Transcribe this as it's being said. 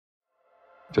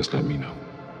Just let me know.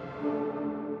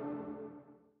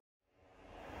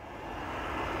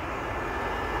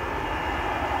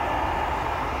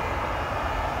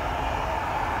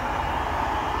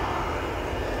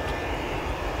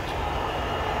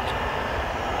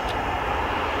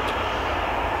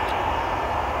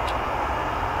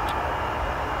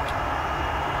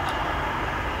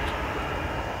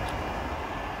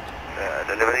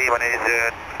 Delivery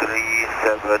Malaysian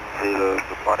 370,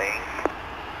 good morning.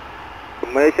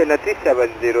 Malaysian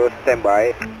 370,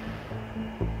 standby.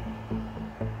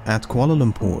 At Kuala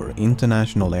Lumpur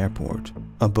International Airport,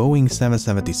 a Boeing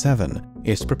 777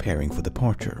 is preparing for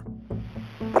departure.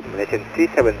 Malaysian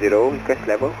 370, request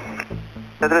level.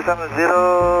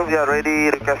 370, we are ready,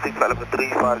 requesting flight level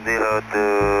 350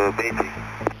 to Beijing.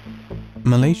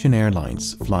 Malaysian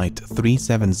Airlines Flight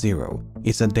 370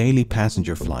 is a daily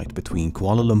passenger flight between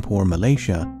Kuala Lumpur,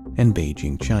 Malaysia and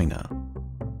Beijing, China.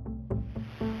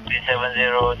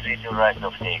 370, 32 right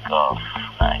of takeoff.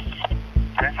 Nice.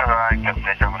 32 right,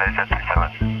 destination Malaysia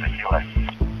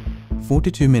 37,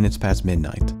 42 minutes past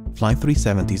midnight, Flight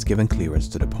 370 is given clearance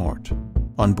to depart.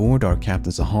 On board are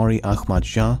Captain Zahari Ahmad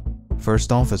Shah,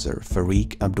 First Officer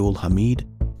Farik Abdul Hamid,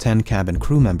 10 cabin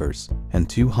crew members, and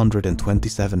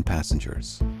 227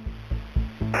 passengers.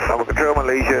 Number control,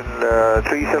 Malaysian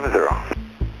 370.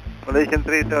 Malaysian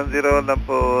 370,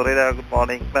 Lumpur radar, good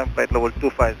morning, climb flight level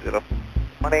 250.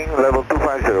 Morning, level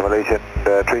 250, Malaysian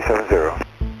 370.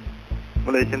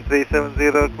 Malaysian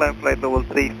 370, climb flight level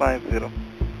 350.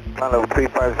 Climb level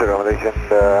 350, Malaysian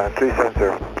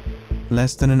 370.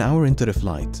 Less than an hour into the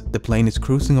flight, the plane is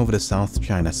cruising over the South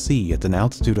China Sea at an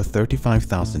altitude of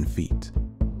 35,000 feet.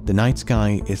 The night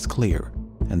sky is clear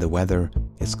and the weather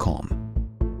is calm.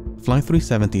 Flight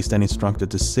 370 is then instructed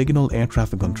to signal air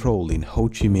traffic control in Ho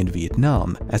Chi Minh,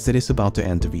 Vietnam, as it is about to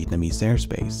enter Vietnamese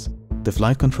airspace. The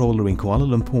flight controller in Kuala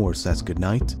Lumpur says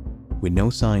goodnight, with no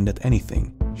sign that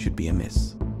anything should be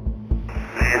amiss. Malaysian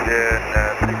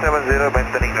 370,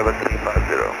 maintaining level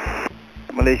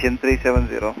 350. Malaysian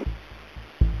 370.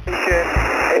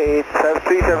 Malaysian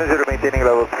 370, maintaining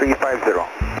level 350.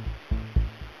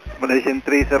 Malaysian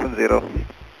 370.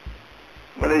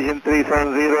 Malaysian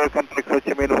 370, contact Ho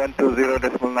Chi Minh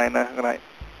 120.9, good night.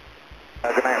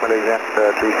 Good night, Malaysian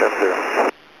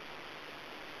 370.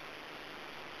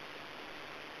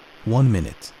 1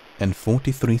 minute and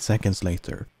 43 seconds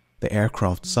later, the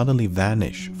aircraft suddenly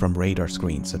vanished from radar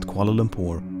screens at Kuala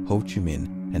Lumpur, Ho Chi Minh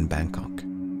and Bangkok.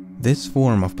 This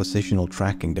form of positional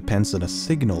tracking depends on a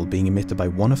signal being emitted by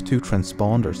one of two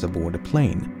transponders aboard the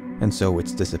plane, and so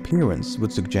its disappearance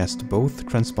would suggest both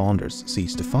transponders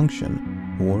ceased to function,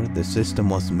 or the system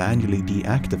was manually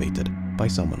deactivated by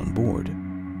someone on board.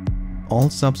 All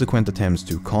subsequent attempts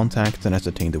to contact and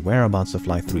ascertain the whereabouts of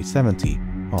Flight 370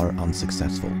 are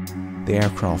unsuccessful. The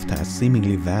aircraft has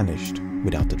seemingly vanished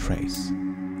without a trace.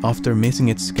 After missing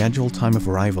its scheduled time of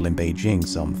arrival in Beijing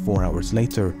some 4 hours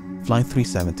later, Flight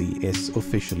 370 is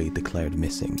officially declared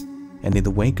missing. And in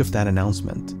the wake of that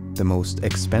announcement, the most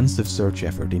expensive search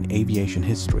effort in aviation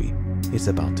history is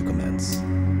about to commence.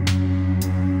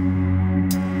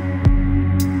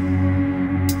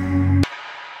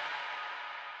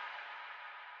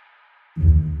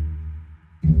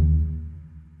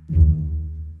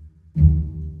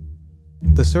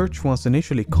 The search was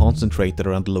initially concentrated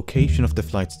around the location of the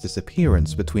flight's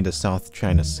disappearance between the South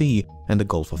China Sea and the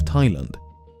Gulf of Thailand.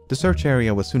 The search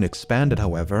area was soon expanded,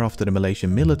 however, after the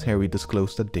Malaysian military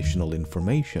disclosed additional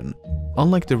information.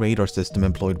 Unlike the radar system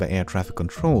employed by air traffic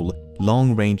control,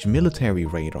 long-range military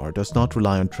radar does not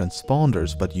rely on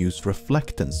transponders but use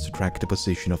reflectance to track the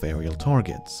position of aerial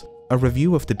targets. A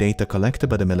review of the data collected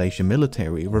by the Malaysian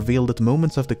military revealed that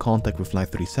moments after contact with Flight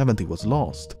 370 was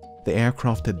lost, the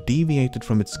aircraft had deviated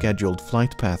from its scheduled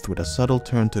flight path with a subtle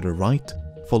turn to the right,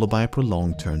 followed by a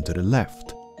prolonged turn to the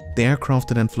left. The aircraft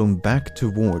had then flown back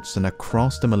towards and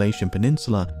across the Malaysian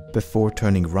peninsula before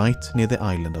turning right near the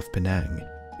island of Penang.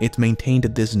 It maintained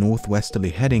this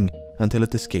northwesterly heading until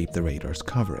it escaped the radar's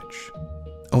coverage.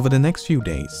 Over the next few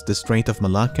days, the Strait of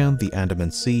Malacca, the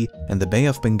Andaman Sea, and the Bay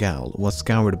of Bengal was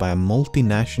scoured by a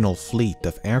multinational fleet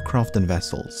of aircraft and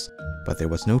vessels, but there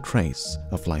was no trace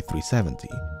of Flight 370.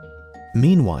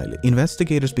 Meanwhile,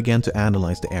 investigators began to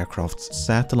analyze the aircraft's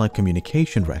satellite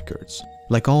communication records.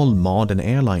 Like all modern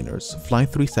airliners, Flight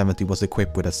 370 was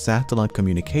equipped with a satellite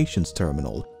communications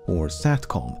terminal, or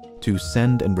SATCOM, to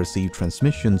send and receive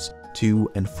transmissions to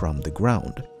and from the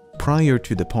ground. Prior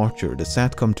to departure, the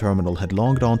SATCOM terminal had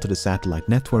logged onto the satellite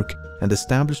network and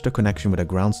established a connection with a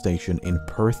ground station in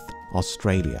Perth,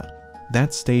 Australia.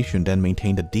 That station then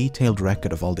maintained a detailed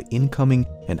record of all the incoming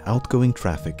and outgoing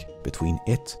traffic between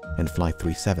it and Flight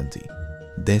 370.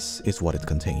 This is what it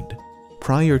contained.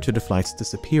 Prior to the flight's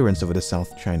disappearance over the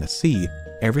South China Sea,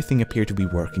 everything appeared to be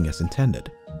working as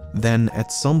intended. Then,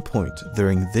 at some point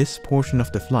during this portion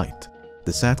of the flight,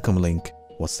 the SATCOM link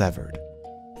was severed.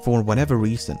 For whatever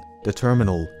reason, the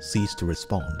terminal ceased to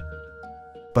respond.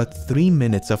 But 3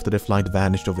 minutes after the flight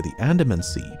vanished over the Andaman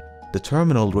Sea, the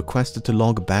terminal requested to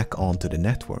log back onto the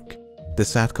network. The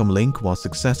SATCOM link was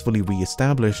successfully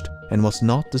re-established and was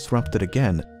not disrupted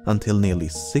again until nearly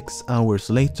 6 hours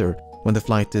later, when the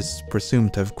flight is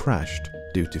presumed to have crashed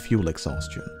due to fuel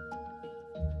exhaustion.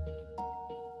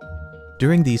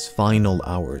 During these final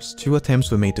hours, 2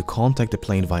 attempts were made to contact the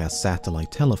plane via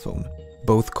satellite telephone.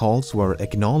 Both calls were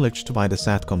acknowledged by the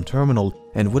SATCOM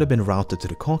terminal and would have been routed to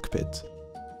the cockpit.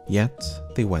 Yet,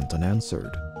 they went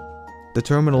unanswered. The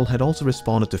terminal had also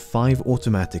responded to 5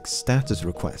 automatic status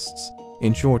requests.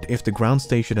 In short, if the ground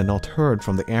station had not heard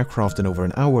from the aircraft in over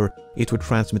an hour, it would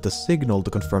transmit a signal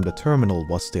to confirm the terminal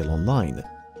was still online.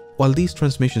 While these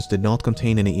transmissions did not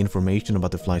contain any information about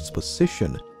the flight's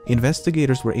position,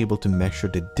 investigators were able to measure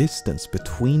the distance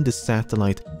between the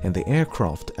satellite and the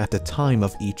aircraft at the time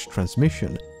of each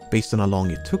transmission, based on how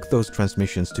long it took those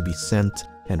transmissions to be sent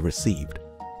and received.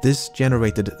 This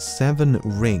generated 7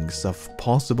 rings of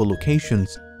possible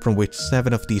locations, from which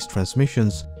 7 of these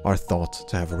transmissions are thought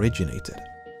to have originated.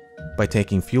 By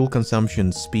taking fuel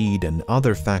consumption, speed, and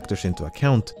other factors into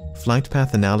account, flight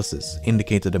path analysis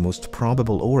indicated the most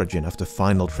probable origin of the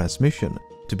final transmission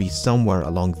to be somewhere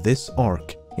along this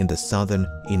arc in the southern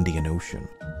Indian Ocean.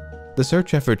 The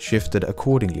search effort shifted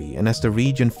accordingly, and as the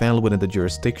region fell within the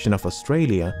jurisdiction of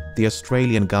Australia, the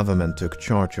Australian government took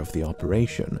charge of the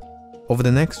operation. Over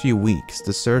the next few weeks,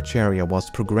 the search area was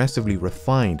progressively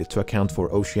refined to account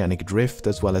for oceanic drift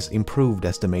as well as improved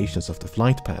estimations of the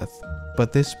flight path.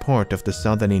 But this part of the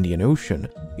southern Indian Ocean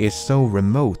is so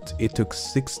remote it took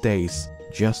 6 days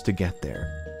just to get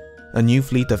there. A new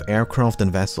fleet of aircraft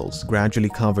and vessels gradually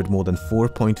covered more than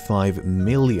 4.5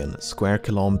 million square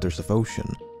kilometers of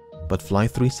ocean, but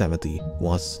Flight 370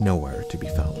 was nowhere to be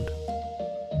found.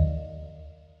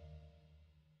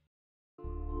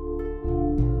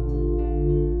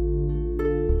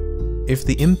 If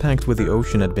the impact with the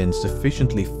ocean had been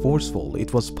sufficiently forceful,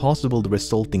 it was possible the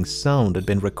resulting sound had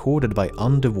been recorded by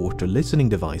underwater listening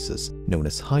devices known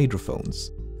as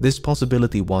hydrophones. This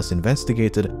possibility was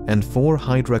investigated, and 4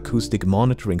 hydroacoustic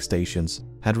monitoring stations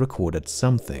had recorded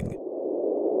something.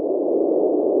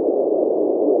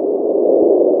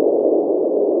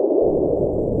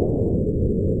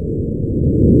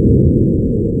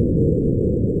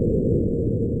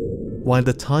 While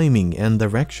the timing and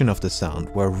direction of the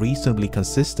sound were reasonably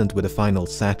consistent with the final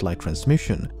satellite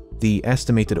transmission, the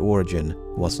estimated origin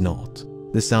was not.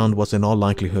 The sound was in all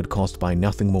likelihood caused by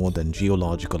nothing more than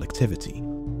geological activity.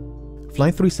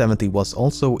 Flight 370 was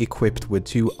also equipped with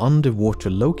 2 underwater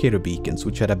locator beacons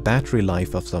which had a battery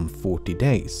life of some 40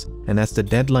 days, and as the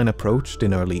deadline approached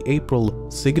in early April,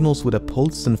 signals with a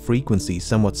pulse and frequency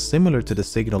somewhat similar to the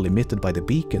signal emitted by the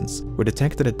beacons were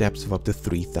detected at depths of up to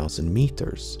 3,000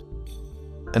 meters.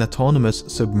 An autonomous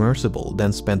submersible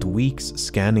then spent weeks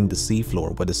scanning the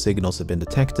seafloor where the signals had been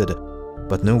detected,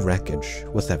 but no wreckage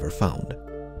was ever found.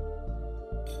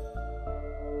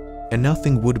 And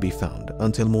nothing would be found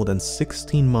until more than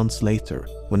 16 months later,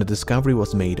 when a discovery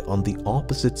was made on the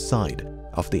opposite side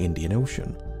of the Indian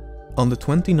Ocean. On the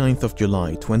 29th of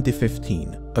July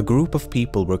 2015, a group of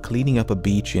people were cleaning up a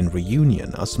beach in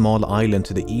Reunion, a small island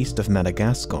to the east of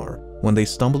Madagascar, when they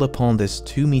stumbled upon this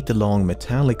 2-meter-long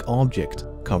metallic object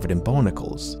covered in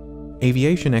barnacles.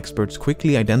 Aviation experts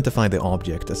quickly identified the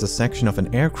object as a section of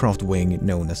an aircraft wing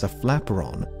known as a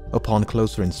flaperon. Upon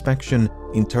closer inspection,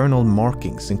 internal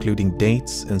markings including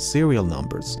dates and serial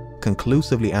numbers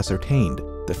conclusively ascertained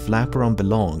the flaperon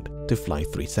belonged to Flight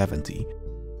 370.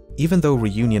 Even though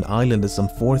Reunion Island is some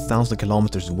 4,000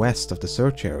 kilometers west of the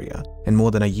search area, and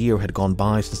more than a year had gone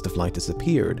by since the flight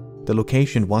disappeared, the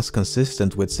location was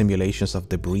consistent with simulations of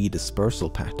debris dispersal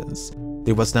patterns.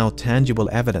 There was now tangible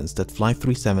evidence that Flight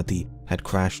 370 had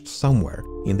crashed somewhere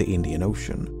in the Indian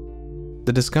Ocean.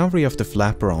 The discovery of the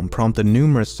flaperon prompted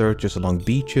numerous searches along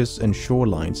beaches and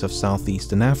shorelines of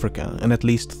southeastern Africa, and at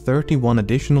least 31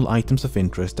 additional items of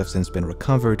interest have since been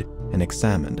recovered and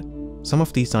examined. Some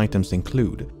of these items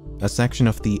include a section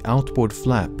of the outboard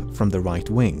flap from the right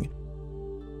wing,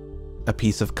 a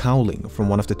piece of cowling from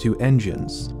one of the 2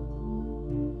 engines,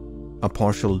 a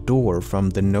partial door from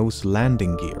the nose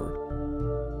landing gear,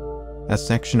 a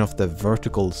section of the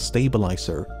vertical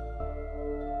stabilizer,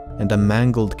 and a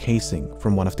mangled casing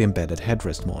from one of the embedded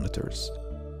headrest monitors.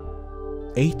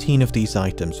 18 of these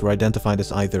items were identified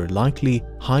as either likely,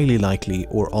 highly likely,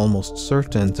 or almost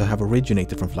certain to have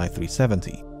originated from Flight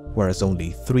 370, whereas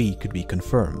only 3 could be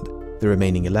confirmed. The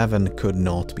remaining 11 could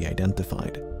not be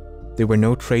identified. There were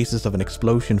no traces of an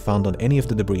explosion found on any of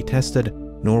the debris tested,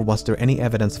 nor was there any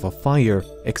evidence of a fire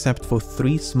except for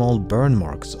 3 small burn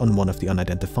marks on one of the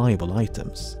unidentifiable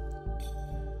items.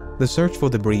 The search for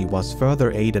debris was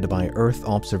further aided by Earth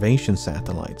observation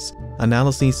satellites.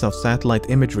 Analyses of satellite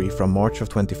imagery from March of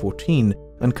 2014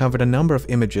 uncovered a number of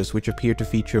images which appear to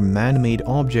feature man-made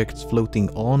objects floating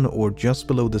on or just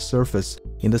below the surface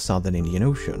in the southern Indian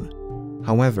Ocean.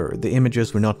 However, the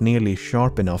images were not nearly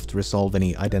sharp enough to resolve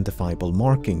any identifiable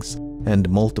markings, and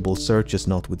multiple searches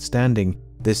notwithstanding,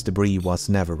 this debris was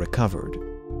never recovered.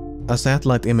 A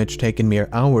satellite image taken mere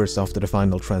hours after the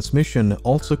final transmission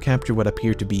also captured what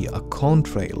appeared to be a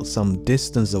contrail some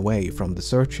distance away from the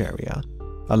search area.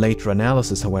 A later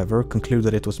analysis, however,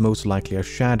 concluded it was most likely a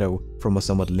shadow from a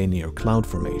somewhat linear cloud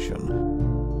formation.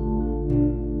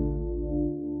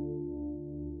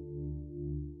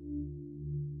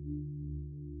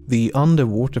 The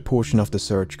underwater portion of the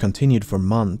search continued for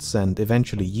months and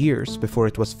eventually years before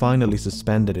it was finally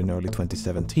suspended in early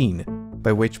 2017,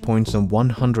 by which point some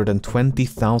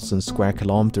 120,000 square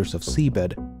kilometers of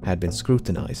seabed had been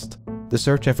scrutinized. The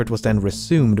search effort was then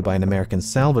resumed by an American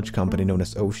salvage company known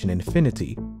as Ocean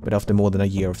Infinity, but after more than a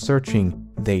year of searching,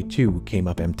 they too came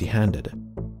up empty-handed.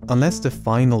 Unless the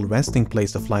final resting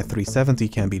place of Flight 370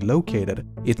 can be located,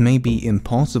 it may be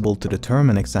impossible to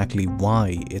determine exactly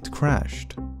why it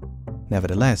crashed.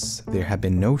 Nevertheless, there have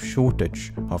been no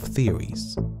shortage of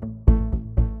theories.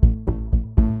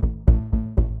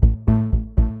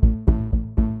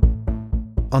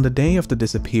 On the day of the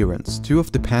disappearance, 2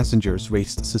 of the passengers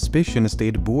raised suspicion as they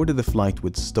had boarded the flight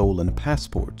with stolen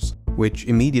passports, which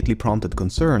immediately prompted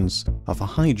concerns of a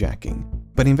hijacking.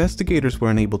 But investigators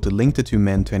were unable to link the 2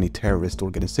 men to any terrorist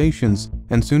organizations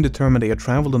and soon determined they had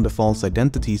traveled under false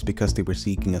identities because they were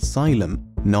seeking asylum,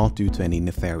 not due to any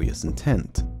nefarious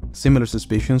intent. Similar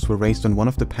suspicions were raised when one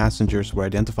of the passengers were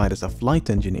identified as a flight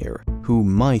engineer who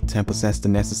might have possessed the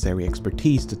necessary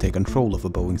expertise to take control of a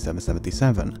Boeing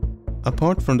 777.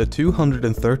 Apart from the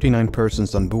 239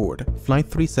 persons on board, Flight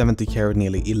 370 carried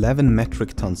nearly 11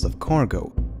 metric tons of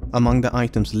cargo. Among the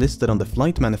items listed on the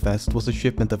flight manifest was a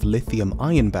shipment of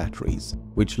lithium-ion batteries,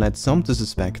 which led some to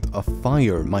suspect a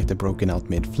fire might have broken out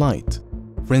mid-flight.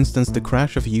 For instance, the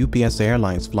crash of UPS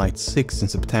Airlines Flight 6 in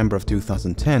September of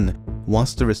 2010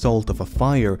 was the result of a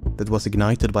fire that was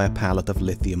ignited by a pallet of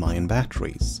lithium-ion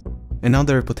batteries.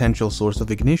 Another potential source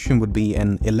of ignition would be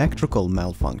an electrical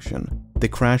malfunction. The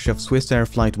crash of Swiss Air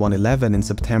Flight 111 in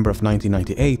September of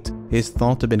 1998 is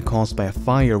thought to have been caused by a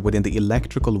fire within the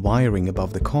electrical wiring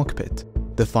above the cockpit.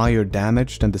 The fire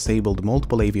damaged and disabled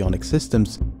multiple avionic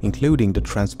systems, including the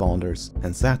transponders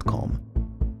and SATCOM.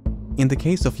 In the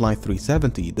case of Flight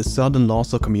 370, the sudden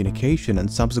loss of communication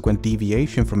and subsequent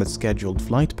deviation from its scheduled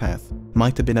flight path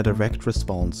might have been a direct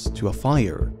response to a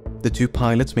fire. The 2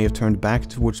 pilots may have turned back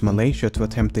towards Malaysia to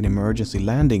attempt an emergency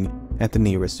landing at the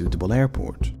nearest suitable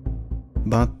airport.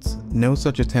 But no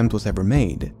such attempt was ever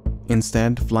made.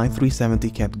 Instead, Flight 370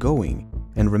 kept going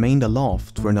and remained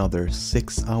aloft for another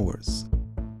 6 hours.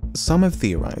 Some have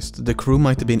theorized the crew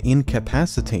might have been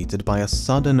incapacitated by a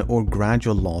sudden or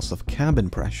gradual loss of cabin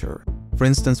pressure. For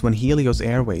instance, when Helios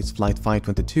Airways Flight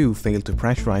 522 failed to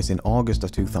pressurize in August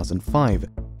of 2005,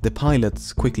 the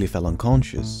pilots quickly fell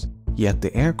unconscious. Yet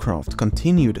the aircraft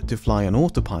continued to fly on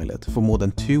autopilot for more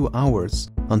than 2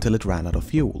 hours until it ran out of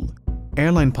fuel.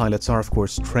 Airline pilots are of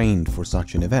course trained for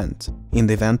such an event. In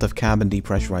the event of cabin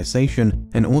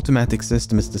depressurization, an automatic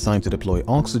system is designed to deploy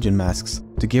oxygen masks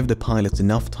to give the pilots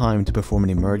enough time to perform an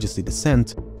emergency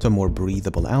descent to a more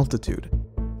breathable altitude.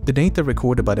 The data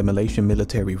recorded by the Malaysian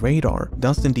military radar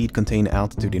does indeed contain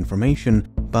altitude information,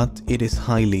 but it is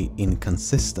highly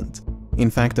inconsistent. In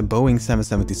fact, the Boeing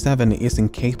 777 is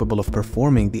incapable of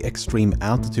performing the extreme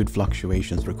altitude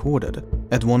fluctuations recorded.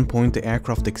 At one point, the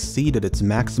aircraft exceeded its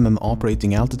maximum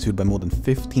operating altitude by more than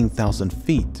 15,000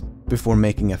 feet, before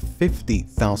making a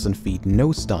 50,000 feet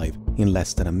nosedive in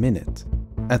less than a minute.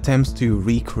 Attempts to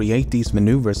recreate these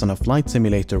maneuvers on a flight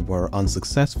simulator were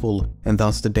unsuccessful, and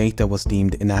thus the data was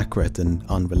deemed inaccurate and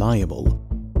unreliable.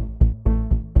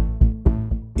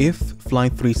 If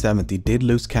Flight 370 did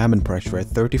lose cabin pressure at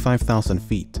 35,000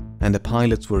 feet, and the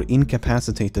pilots were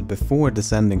incapacitated before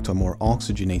descending to a more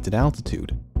oxygenated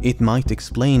altitude, it might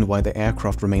explain why the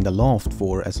aircraft remained aloft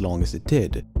for as long as it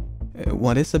did.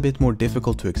 What is a bit more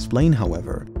difficult to explain,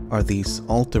 however, are these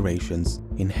alterations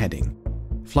in heading.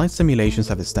 Flight simulations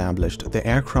have established the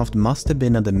aircraft must have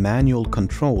been under manual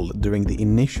control during the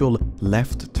initial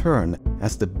left turn,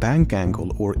 as the bank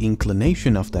angle or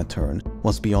inclination of that turn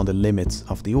was beyond the limits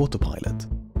of the autopilot.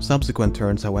 Subsequent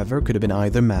turns, however, could have been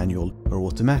either manual or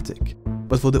automatic.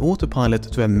 But for the autopilot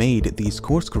to have made these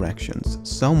course corrections,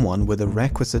 someone with the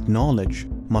requisite knowledge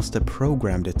must have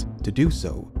programmed it to do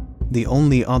so. The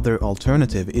only other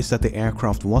alternative is that the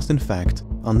aircraft was in fact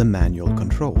under manual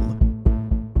control.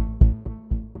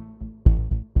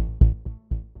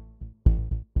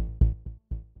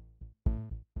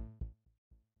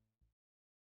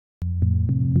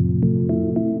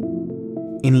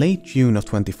 In late June of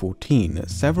 2014,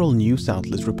 several news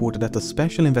outlets reported that a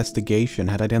special investigation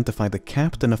had identified the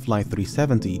captain of Flight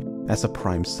 370 as a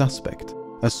prime suspect.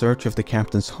 A search of the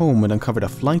captain's home had uncovered a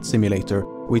flight simulator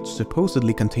which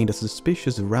supposedly contained a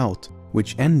suspicious route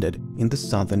which ended in the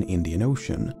southern Indian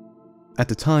Ocean. At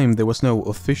the time, there was no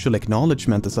official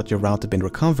acknowledgement that such a route had been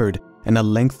recovered, and a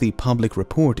lengthy public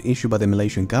report issued by the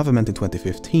Malaysian government in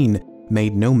 2015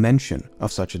 made no mention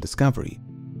of such a discovery.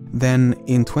 Then,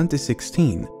 in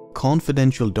 2016,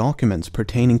 confidential documents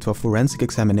pertaining to a forensic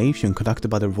examination conducted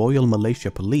by the Royal Malaysia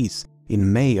Police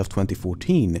in May of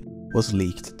 2014 was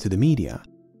leaked to the media.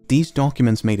 These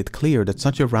documents made it clear that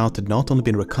such a route had not only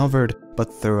been recovered,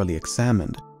 but thoroughly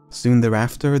examined. Soon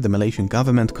thereafter, the Malaysian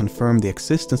government confirmed the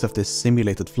existence of this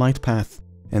simulated flight path,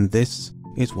 and this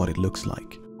is what it looks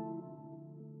like.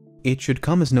 It should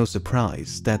come as no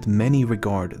surprise that many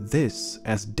regard this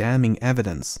as damning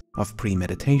evidence of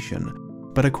premeditation,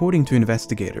 but according to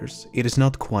investigators, it is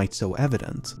not quite so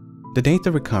evident. The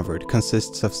data recovered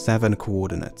consists of 7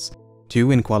 coordinates,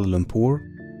 2 in Kuala Lumpur,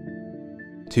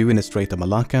 2 in the Strait of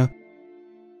Malacca,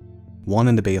 1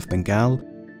 in the Bay of Bengal,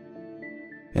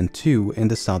 and 2 in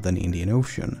the southern Indian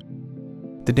Ocean.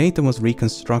 The data was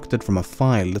reconstructed from a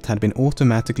file that had been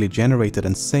automatically generated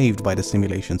and saved by the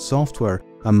simulation software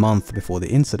a month before the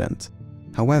incident.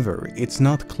 However, it's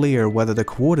not clear whether the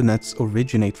coordinates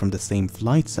originate from the same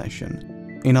flight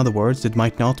session. In other words, it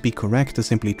might not be correct to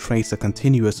simply trace a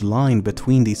continuous line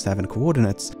between these 7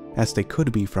 coordinates, as they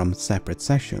could be from separate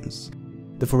sessions.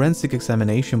 The forensic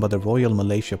examination by the Royal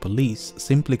Malaysia Police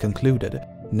simply concluded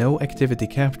no activity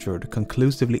captured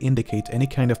conclusively indicate any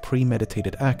kind of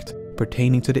premeditated act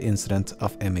pertaining to the incident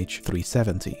of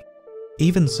MH370.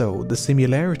 Even so, the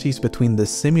similarities between the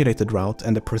simulated route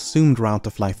and the presumed route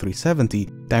of Flight 370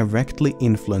 directly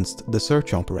influenced the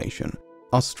search operation.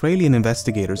 Australian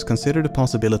investigators considered the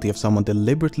possibility of someone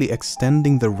deliberately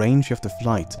extending the range of the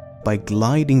flight by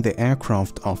gliding the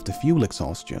aircraft off the fuel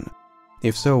exhaustion.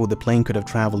 If so, the plane could have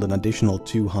traveled an additional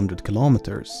 200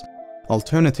 kilometers.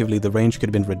 Alternatively, the range could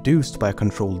have been reduced by a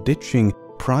controlled ditching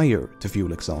prior to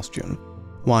fuel exhaustion.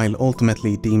 While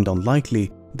ultimately deemed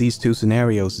unlikely, these 2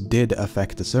 scenarios did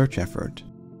affect the search effort.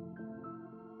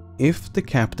 If the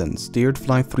captain steered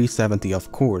Flight 370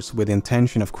 off course with the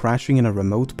intention of crashing in a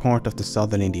remote part of the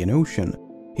southern Indian Ocean,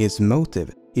 his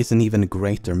motive is an even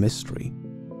greater mystery.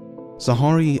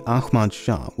 Sahari Ahmad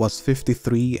Shah was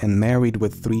 53 and married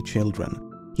with 3 children.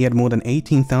 He had more than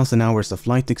 18,000 hours of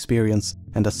flight experience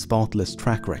and a spotless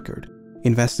track record.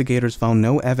 Investigators found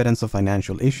no evidence of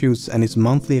financial issues, and his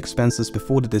monthly expenses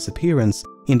before the disappearance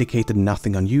indicated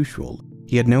nothing unusual.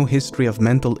 He had no history of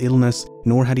mental illness,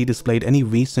 nor had he displayed any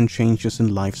recent changes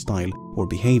in lifestyle or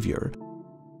behavior.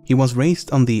 He was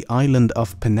raised on the island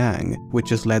of Penang, which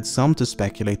has led some to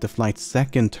speculate the flight's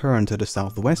second turn to the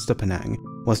southwest of Penang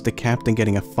was the captain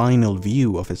getting a final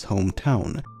view of his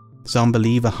hometown. Some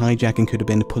believe a hijacking could have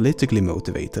been politically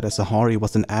motivated, as Sahari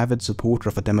was an avid supporter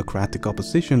of a democratic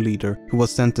opposition leader who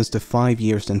was sentenced to 5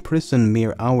 years in prison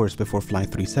mere hours before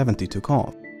Flight 370 took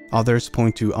off. Others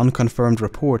point to unconfirmed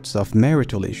reports of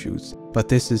marital issues, but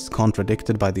this is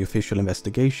contradicted by the official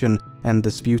investigation and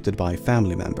disputed by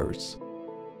family members.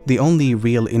 The only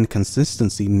real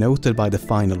inconsistency noted by the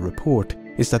final report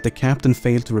is that the captain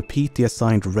failed to repeat the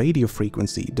assigned radio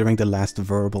frequency during the last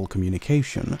verbal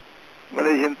communication.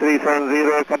 Malaysian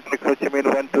 370, contact Ho Chi Minh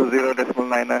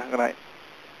 120.9. Good night.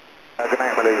 Good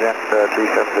night, Malaysian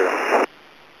 370.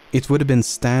 It would have been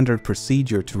standard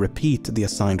procedure to repeat the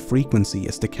assigned frequency,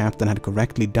 as the captain had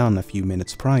correctly done a few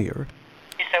minutes prior.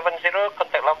 370,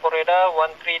 contact Lampur radar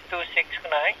 1326,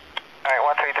 good night. Alright,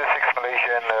 1326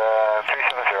 Malaysian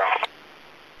 370.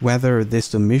 Whether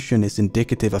this omission is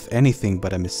indicative of anything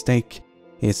but a mistake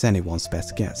is anyone's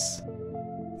best guess.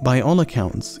 By all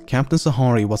accounts, Captain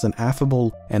Sahari was an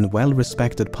affable and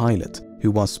well-respected pilot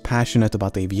who was passionate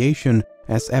about aviation,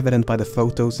 as evident by the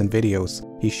photos and videos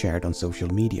he shared on social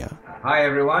media. Hi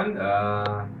everyone,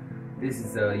 this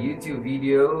is a YouTube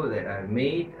video that I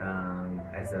made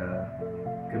as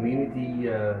a community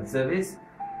service.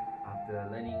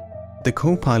 learning. The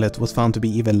co-pilot was found to be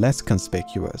even less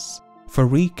conspicuous.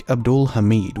 Farik Abdul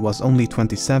Hamid was only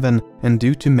 27, and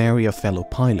due to marry a fellow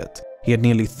pilot, he had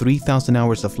nearly 3,000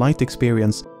 hours of flight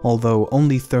experience, although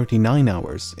only 39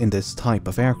 hours in this type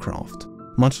of aircraft.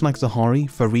 Much like Zahari,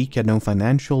 Farik had no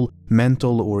financial,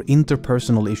 mental or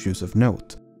interpersonal issues of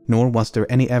note, nor was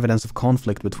there any evidence of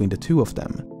conflict between the two of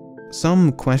them.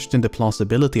 Some questioned the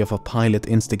plausibility of a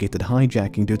pilot-instigated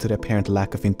hijacking due to the apparent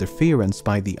lack of interference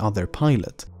by the other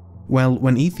pilot. Well,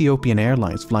 when Ethiopian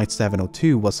Airlines Flight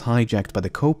 702 was hijacked by the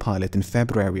co-pilot in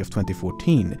February of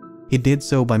 2014, he did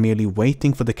so by merely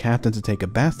waiting for the captain to take a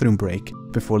bathroom break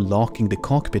before locking the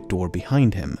cockpit door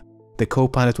behind him. The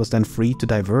co-pilot was then free to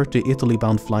divert the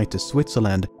Italy-bound flight to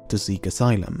Switzerland to seek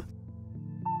asylum.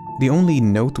 The only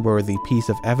noteworthy piece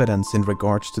of evidence in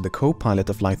regards to the co-pilot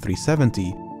of Flight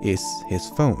 370 is his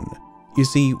phone. You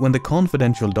see, when the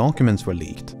confidential documents were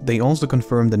leaked, they also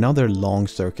confirmed another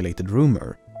long-circulated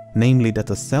rumor, namely that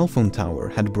a cell phone tower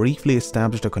had briefly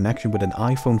established a connection with an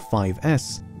iPhone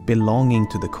 5S belonging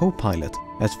to the co-pilot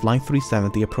as Flight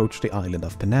 370 approached the island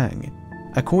of Penang.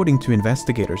 According to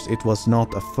investigators, it was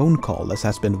not a phone call as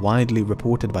has been widely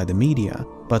reported by the media,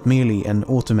 but merely an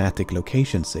automatic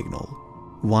location signal.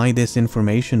 Why this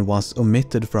information was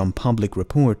omitted from public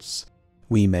reports,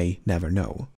 we may never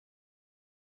know.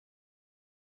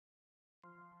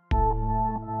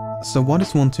 So what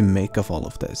is one to make of all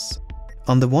of this?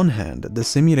 On the one hand, the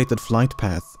simulated flight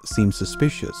path seems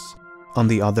suspicious. On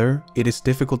the other, it is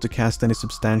difficult to cast any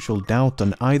substantial doubt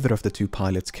on either of the two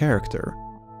pilots' character.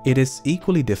 It is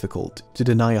equally difficult to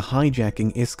deny a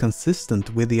hijacking is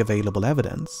consistent with the available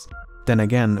evidence. Then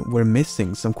again, we're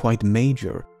missing some quite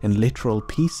major and literal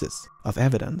pieces of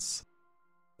evidence.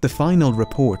 The final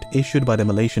report issued by the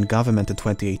Malaysian government in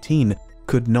 2018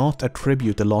 could not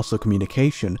attribute the loss of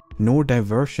communication nor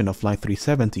diversion of Flight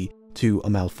 370 to a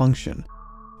malfunction.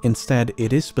 Instead,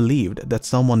 it is believed that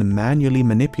someone manually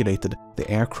manipulated the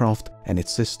aircraft and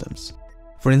its systems.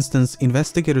 For instance,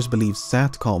 investigators believe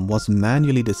SATCOM was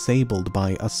manually disabled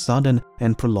by a sudden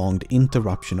and prolonged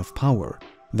interruption of power.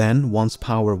 Then, once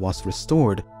power was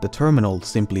restored, the terminal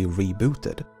simply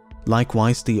rebooted.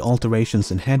 Likewise, the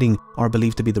alterations in heading are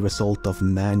believed to be the result of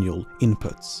manual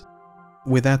inputs.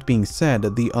 With that being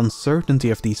said, the uncertainty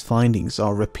of these findings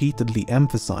are repeatedly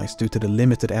emphasized due to the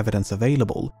limited evidence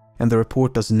available, and the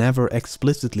report does never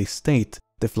explicitly state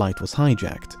the flight was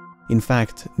hijacked. In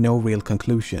fact, no real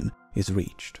conclusion is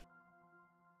reached.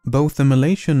 Both the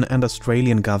Malaysian and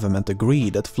Australian government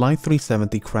agree that Flight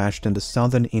 370 crashed in the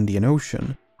southern Indian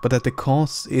Ocean, but that the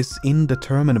cause is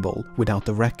indeterminable without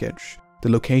the wreckage, the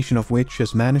location of which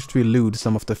has managed to elude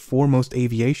some of the foremost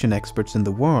aviation experts in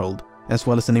the world, as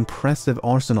well as an impressive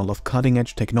arsenal of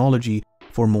cutting-edge technology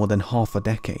for more than half a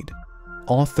decade.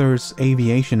 Authors,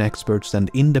 aviation experts, and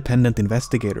independent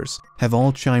investigators have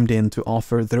all chimed in to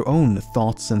offer their own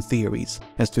thoughts and theories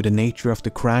as to the nature of the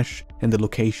crash and the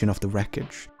location of the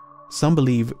wreckage. Some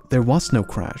believe there was no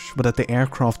crash, but that the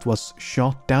aircraft was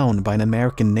shot down by an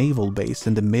American naval base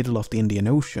in the middle of the Indian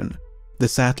Ocean. The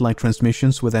satellite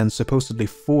transmissions were then supposedly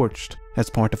forged as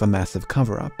part of a massive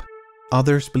cover-up.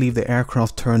 Others believe the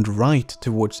aircraft turned right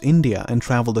towards India and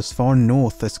traveled as far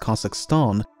north as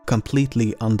Kazakhstan,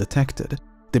 completely undetected.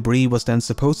 Debris was then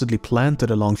supposedly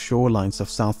planted along shorelines of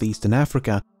southeastern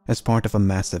Africa as part of a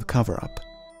massive cover-up.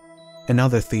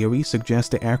 Another theory suggests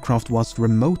the aircraft was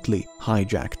remotely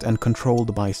hijacked and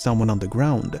controlled by someone on the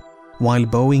ground. While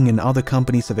Boeing and other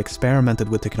companies have experimented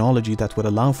with technology that would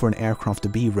allow for an aircraft to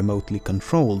be remotely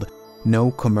controlled,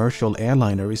 no commercial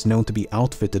airliner is known to be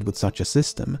outfitted with such a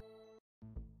system.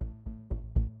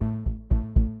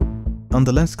 On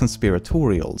the less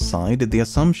conspiratorial side, the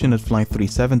assumption that Flight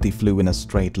 370 flew in a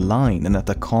straight line and at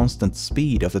a constant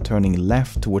speed after turning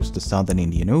left towards the southern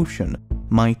Indian Ocean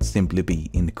might simply be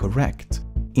incorrect.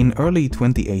 In early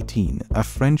 2018, a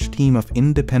French team of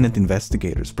independent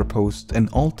investigators proposed an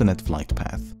alternate flight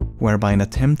path, whereby an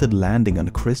attempted landing on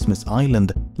Christmas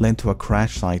Island led to a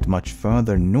crash site much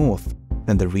further north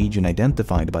than the region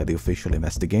identified by the official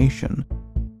investigation.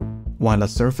 While a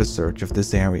surface search of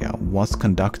this area was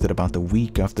conducted about a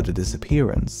week after the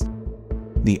disappearance,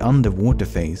 the underwater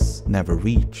phase never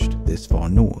reached this far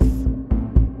north.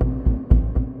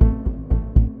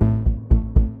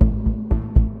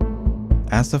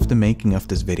 As of the making of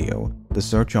this video, the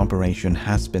search operation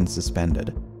has been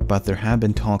suspended, but there have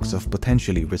been talks of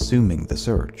potentially resuming the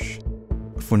search.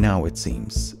 For now, it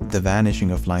seems, the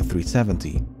vanishing of Flight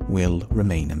 370 will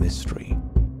remain a mystery.